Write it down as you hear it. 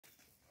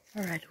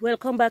Alright,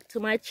 welcome back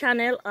to my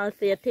channel.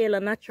 Althea Taylor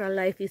Natural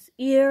Life is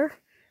here.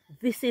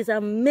 This is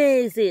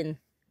amazing.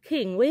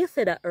 King, where you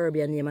say that herb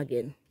your name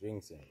again?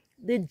 Ginseng.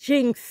 The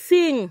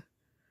ginseng.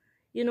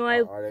 You know,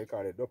 Or they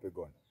call it dopey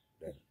gun.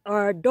 Then.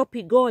 Or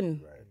dopey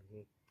gun.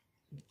 Right.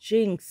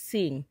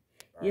 Ginseng.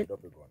 Or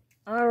dopey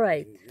gun.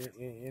 Alright.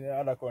 In the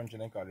other country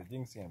they call it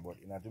ginseng, but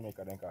in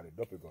Jamaica they call it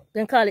dopey gun.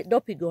 They call it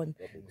dopey gun.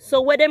 So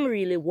what them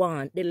really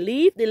want? The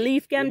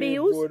leaf can be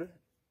used? Good,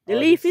 the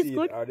leaf is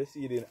good? Or the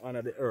seeding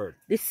under the earth.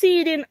 The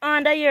seeding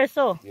under here,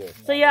 so? Yes.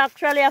 So you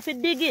actually have to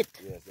dig it?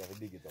 Yes, you have to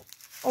dig it up.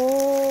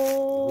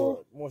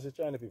 Oh. Most of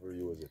the Chinese people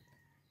use it.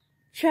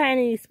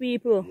 Chinese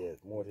people? Yes,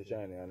 most of the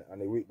Chinese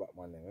and the weak back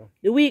man them.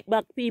 The weak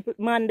back people,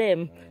 man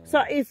them.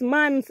 So it's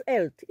man's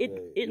health.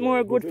 It's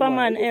more good for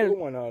man's health.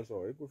 Woman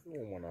also. It good for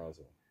woman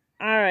also.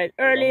 Alright,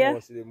 earlier,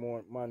 Mostly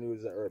man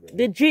uses the herb.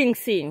 the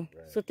ginseng.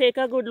 Right. So take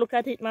a good look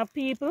at it, my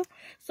people.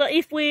 So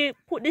if we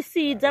put the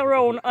seeds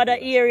around other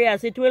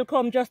areas, it will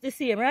come just the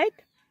same, right?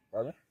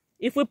 Pardon?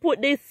 If we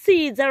put the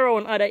seeds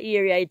around other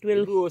area, it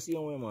will... It grow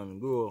same way, man.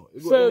 Grow.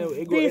 It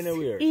go this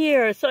anywhere.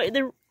 here, so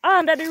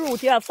under the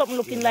root, you have something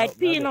looking like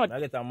peanut.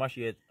 I get a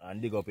machete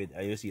and dig up it,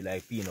 and you see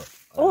like peanut.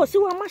 Oh,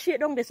 so I mash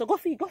it down there, so go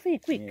feed,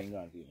 quick.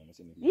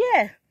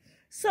 Yeah.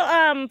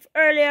 So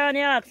earlier on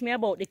you asked me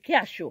about the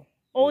cashew.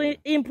 How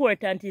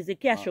important is the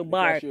cashew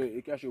bark?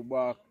 The cashew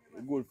bark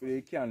good for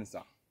the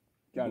cancer.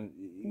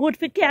 Good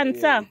for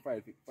cancer?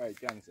 Fight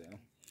cancer. You know?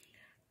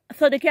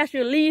 So the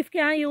cashew leaf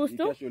can use too?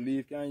 The cashew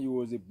leaf can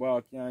use, the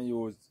bark can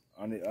use,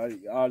 and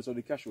also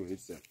the cashew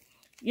itself.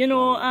 You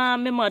know,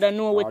 my mother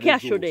know with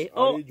cashew there.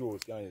 Oh, the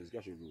juice can use,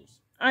 cashew juice.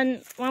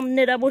 And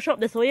nether bush up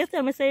there, so you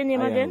tell me say your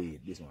name again?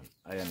 Ironweed, this one.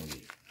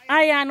 Ironweed.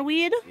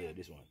 Ironweed? Yeah,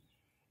 this one.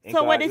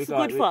 So what is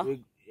good for?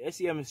 I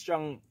see them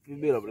strong,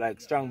 build up like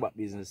strong back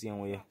business same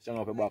way. Strong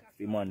up your back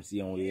for man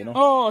same way, you know?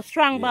 Oh,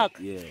 strong back.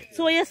 Yeah.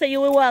 So you say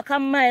you will walk a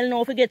mile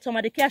now to get some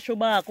of the cashew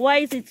bark. Why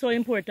is it so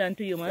important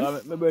to you,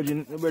 man? My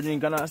virgin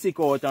cannot seek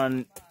out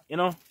and, you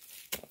know,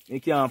 you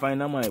can't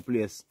find a my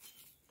place.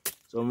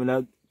 So I'm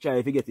going to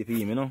try to get it for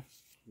him, you know?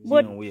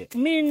 But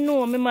me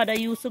know my mother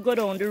used to go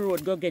down the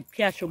road, go get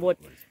cashew, but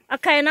a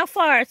kind of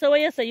far. So what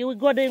you say, you will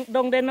go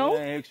down there now? Yeah,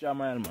 extra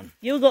mile, man.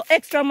 You go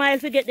extra mile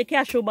to get the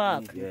cashew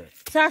bark? Yeah.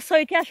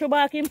 So cashew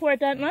bark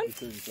important, man?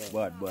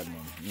 Bad, man.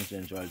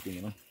 Essential thing,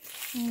 you know?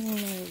 Oh,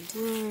 my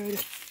word.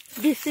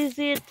 This is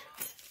it.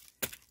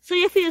 So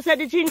you feel that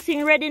the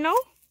ginseng ready now?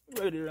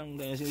 Ready wrong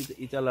then.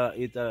 It's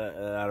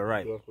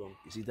ripe.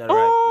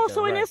 Oh,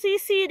 so when you see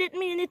seed, it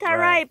means it's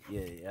ripe.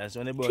 Yeah. So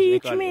when they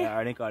Teach call me.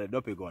 They call it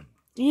dopey gun.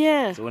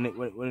 Yeah. So when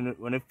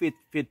it fit,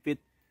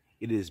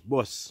 it is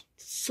bust.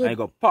 So and it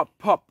go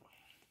pop.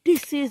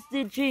 This is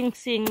the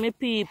ginseng, my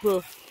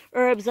people.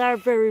 Herbs are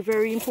very,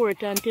 very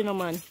important, you know,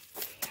 man.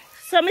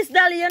 So, Miss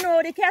Dolly, you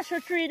know the cashew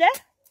tree there?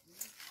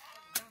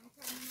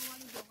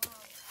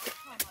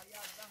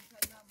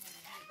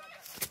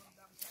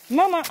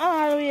 Mama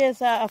always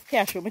have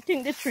cashew. I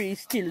think the tree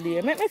is still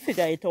there. Let me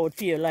figure it out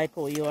for you like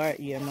how you are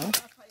here, man.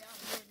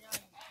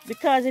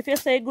 Because if you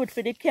say good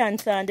for the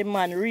cancer and the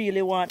man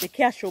really want the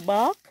cashew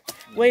bark,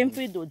 what him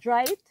fi do?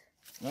 Dry it?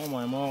 No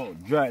man,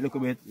 dry it a little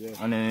bit,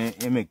 and then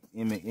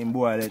you make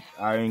boil it,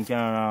 or you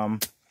can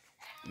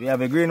if you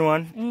have a green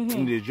one,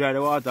 you just dry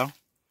the water,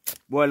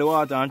 boil the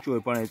water and throw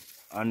it on it,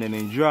 and then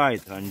you dry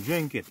it and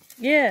drink it.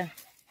 Yeah.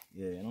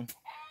 Yeah, you know.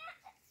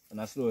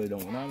 And I slow it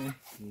down, you know what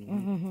I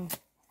mean?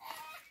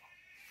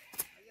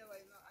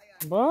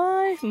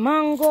 Boy,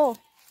 mango.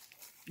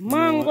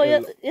 Mango,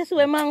 you see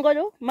where mango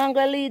do?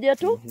 Mango lead you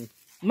to?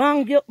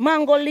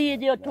 Mango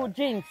lead you to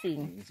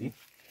ginseng. See?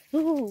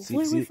 Oh,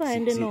 where we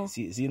find it now?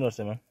 See, no,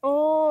 man?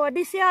 Oh,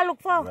 this here I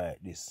look for? Right,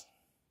 this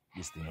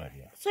thing right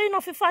here. So you know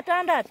if you fat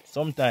on that?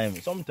 Sometime,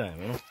 you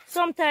know.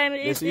 Sometime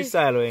it's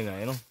silo in there,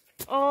 you know.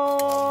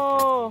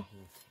 Oh.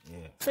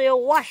 Yeah. So you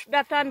wash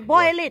that and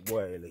boil it?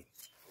 Boil it.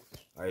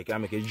 Or you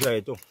can make it dry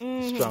too.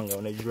 Stronger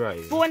when it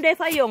dry. But when they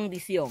for young,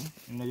 this young?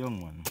 In the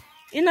young one.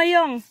 In a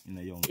young? In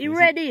the young. You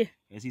ready?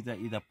 You see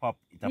it a pop,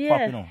 pop, you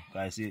know.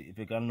 Cause if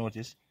you can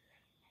notice,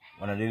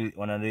 one of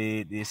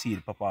the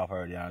seed pop off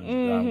already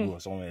and go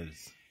somewhere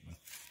else.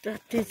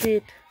 That is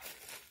it.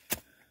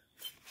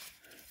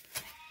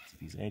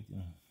 It's right, you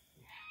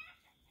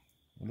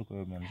know. Look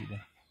over, man, see that?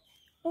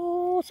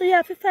 Oh, so you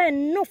have to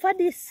find enough of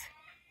this.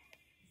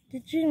 The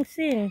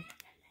ginseng.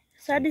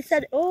 So this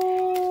is,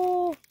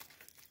 oh,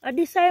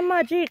 this is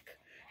magic.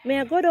 May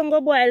I go down go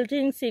boil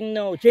ginseng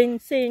now?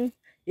 Ginseng.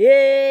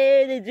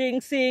 Yeah, the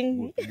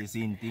ginseng. The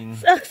same thing.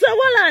 So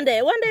hold on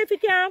there. One day if you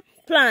can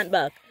plant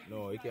back.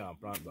 No, you can't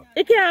plant back.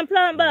 You can't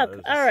plant back?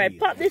 No, alright,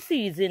 pop the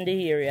seeds in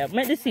the area.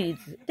 Make the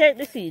seeds. Take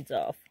the seeds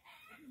off.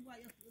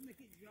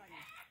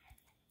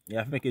 You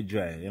have to make it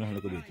dry, you know, a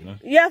little bit, you know.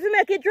 You have to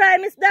make it dry,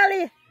 Miss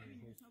Dolly.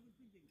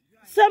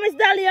 So, Miss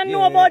Dolly, you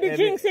know about the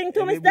ginseng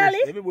too, Miss Dolly?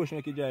 Every bush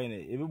make it dry,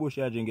 innit? Every bush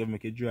you drink,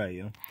 make it dry,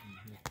 you know.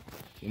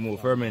 You more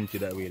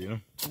fermented that way, you know.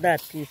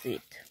 That is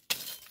it.